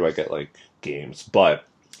very rare do I get like games, but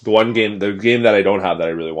the game that I don't have that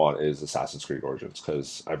I really want is Assassin's Creed Origins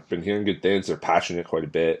because I've been hearing good things. They're patching it quite a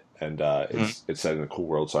bit, and it's set in a cool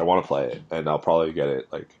world. So I want to play it, and I'll probably get it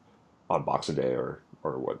like on Boxing Day or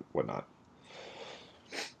whatnot.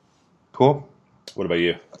 Cool. What about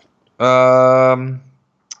you? Um,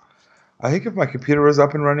 I think if my computer was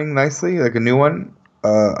up and running nicely, like a new one,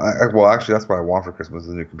 well, actually, that's what I want for Christmas is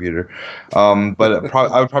a new computer. But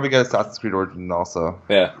I would probably get Assassin's Creed Origins also,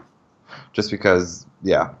 Yeah, just because,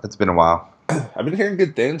 yeah, it's been a while. I've been hearing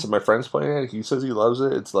good things. And my friend's playing it. He says he loves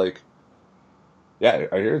it. It's like, yeah,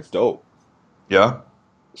 I hear it's dope. Yeah.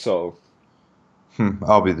 So,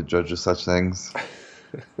 I'll be the judge of such things.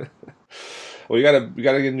 well, you gotta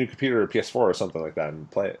get a new computer or PS4 or something like that and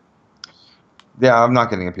play it. Yeah, I'm not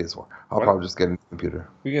getting a PS4. I'll What? probably just get a new computer.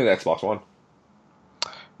 You can get an Xbox One.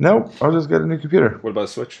 Nope, I'll just get a new computer. What about a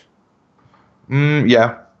Switch?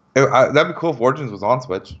 Yeah. That'd be cool if Origins was on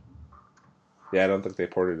Switch. Yeah, I don't think they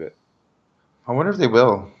ported it. I wonder if they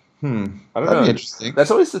will. I don't That'd know. be interesting.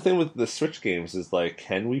 That's always the thing with the Switch games is like,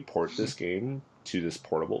 can we port this game to this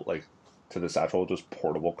portable, like to this actual just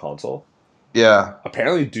portable console? Yeah.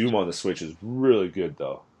 Apparently, Doom on the Switch is really good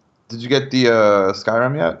though. Did you get the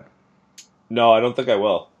Skyrim yet? No, I don't think I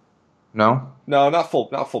will. No? No, not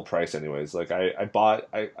full price. Anyways, like I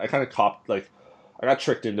kind of copped like I got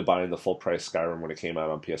tricked into buying the full price Skyrim when it came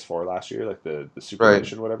out on PS4 last year, like the Super Right.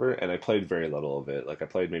 Edition, whatever. And I played very little of it. Like I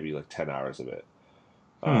played maybe like 10 hours of it.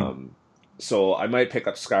 Hmm. So I might pick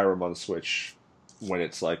up Skyrim on Switch when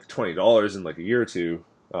it's like $20 in like a year or two.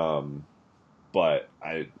 But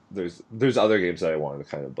there's other games that I want to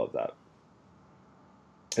kind of above that.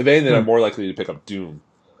 If anything, I'm more likely to pick up Doom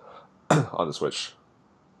on the Switch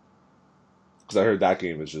because I heard that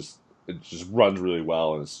game is it just runs really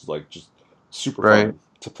well and it's like just super Right. fun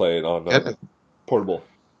to play it on Get it. portable.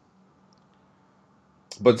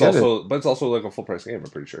 But Get it's also like a full price game. I'm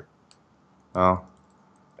pretty sure. Oh.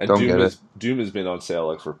 And Don't get it. Doom has been on sale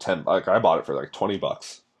like for 10. Like I bought it for like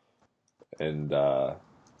 $20, and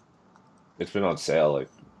it's been on sale like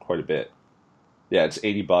quite a bit. Yeah, it's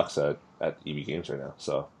 $80 at EB Games right now.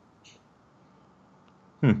 So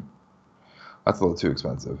That's a little too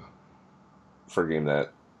expensive. for a game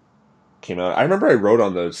that came out, I remember I wrote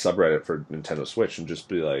on the subreddit for Nintendo Switch and just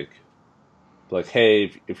be like,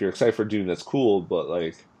 hey, if you're excited for Doom, that's cool, but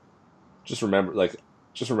like, just remember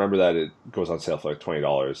that it goes on sale for like $20,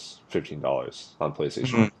 $15 on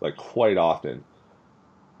PlayStation, like quite often.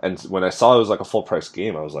 And when I saw it was like a full price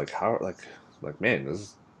game, I was like, how, man, this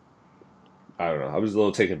is, I don't know. I was a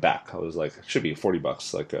little taken back. I was like, it should be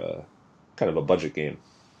 $40, like a kind of a budget game.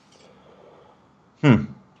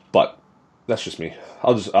 But that's just me.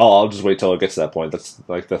 I'll just wait till it gets to that point. That's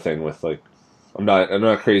like the thing with like, I'm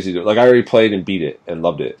not crazy to, like, I already played and beat it and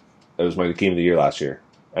loved it. It was my game of the year last year,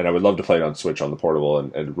 and I would love to play it on Switch on the portable,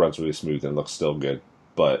 and it runs really smooth and looks still good.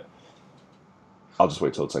 But I'll just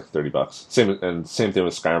wait till it's like $30. Same thing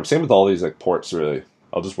with Skyrim. Same with all these like ports. Really,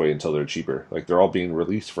 I'll just wait until they're cheaper. Like they're all being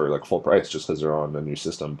released for like full price just because they're on a new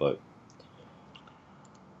system. But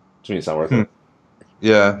to me, it's not worth it.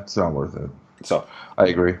 Yeah, it's not worth it. So I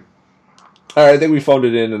agree. all right, I think we phoned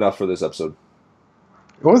it in enough for this episode.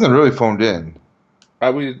 It wasn't really phoned in.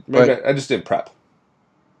 I just didn't prep.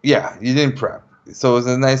 Yeah, you didn't prep. So it was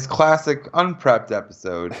a nice classic unprepped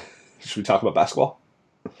episode. Should we talk about basketball?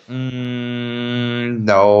 No.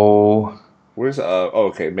 Where's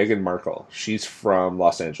okay, Meghan Markle. She's from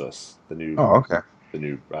Los Angeles. Oh, okay. The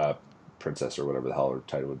new princess or whatever the hell her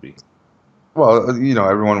title would be. Well,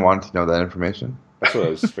 everyone wanted to know that information. That's what I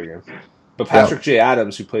was figuring. But Yeah. Patrick J.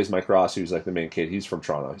 Adams, who plays Mike Ross, who's like the main kid, he's from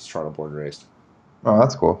Toronto. He's Toronto born and raised. Oh,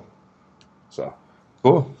 that's cool. So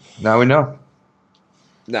Cool. Now we know.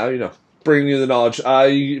 now you know. Bringing you the knowledge.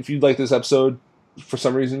 If you like this episode, for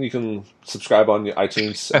some reason, you can subscribe on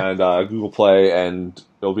iTunes and Google Play, and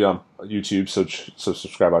it'll be on YouTube. So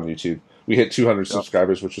subscribe on YouTube. We hit 200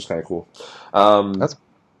 subscribers, which is kind of cool. That's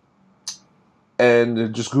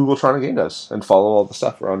And just Google Toronto Game Devs and follow all the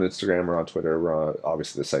stuff. We're on Instagram, we're on Twitter, we're on,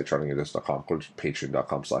 obviously, the site, TorontoGameDevs.com, or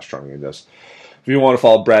patreon.com/TorontoGameDevs. If you want to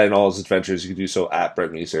follow Brad in all his adventures, you can do so at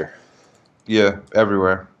Brett Meeser. Yeah,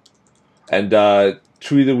 everywhere. And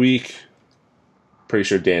tweet of the week, pretty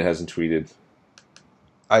sure Dan hasn't tweeted.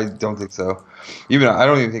 I don't think so. I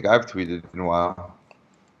don't even think I've tweeted in a while.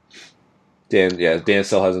 Dan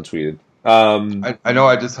still hasn't tweeted. I know.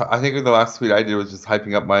 I think the last tweet I did was just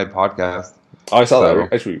hyping up my podcast. Oh, I saw that.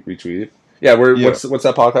 I retweeted. Yeah, what's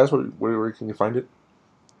that podcast? Where can you find it?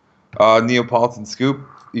 Neapolitan Scoop.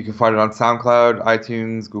 You can find it on SoundCloud,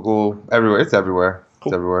 iTunes, Google, everywhere. It's everywhere.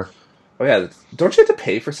 Cool. It's everywhere. Oh yeah, don't you have to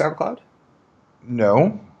pay for SoundCloud?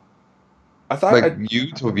 No. I thought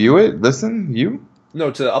you to view it, listen, you.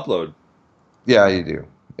 No, to upload. Yeah, you do.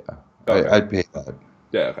 Yeah, okay. I'd pay that.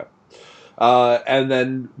 Yeah, okay. And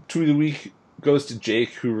then tweet of the week goes to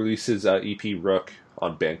Jake, who releases EP Rook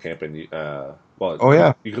on Bandcamp and oh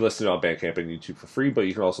yeah, you can listen to it on Bandcamp and YouTube for free, but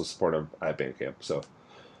you can also support him at Bandcamp. So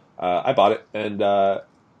I bought it and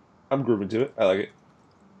I'm grooving to it. I like it.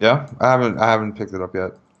 Yeah, I haven't picked it up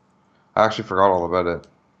yet. I actually forgot all about it.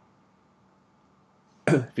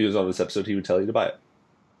 If he was on this episode, he would tell you to buy it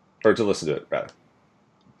or to listen to it, rather,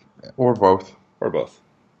 or both, or both.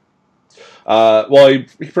 Well, he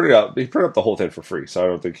put it up. He put up the whole thing for free, so I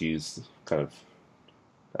don't think he's kind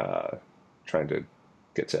of trying to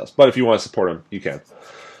get sales. But if you want to support him, you can.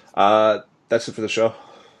 That's it for the show.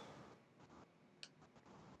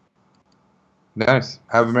 Nice.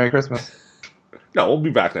 Have a Merry Christmas. No, we'll be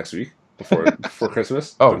back next week before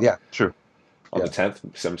Christmas. Oh yeah, true. On the 10th,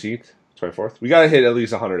 17th, 24th. We gotta hit at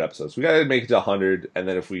least 100 episodes. We gotta make it to 100, and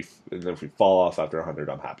then if we fall off after 100,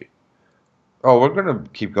 I'm happy. Oh, we're gonna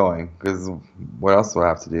keep going because what else do I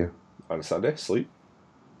have to do On a Sunday? Sleep?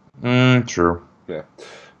 True. Yeah.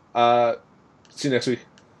 See you next week.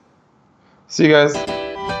 See you guys.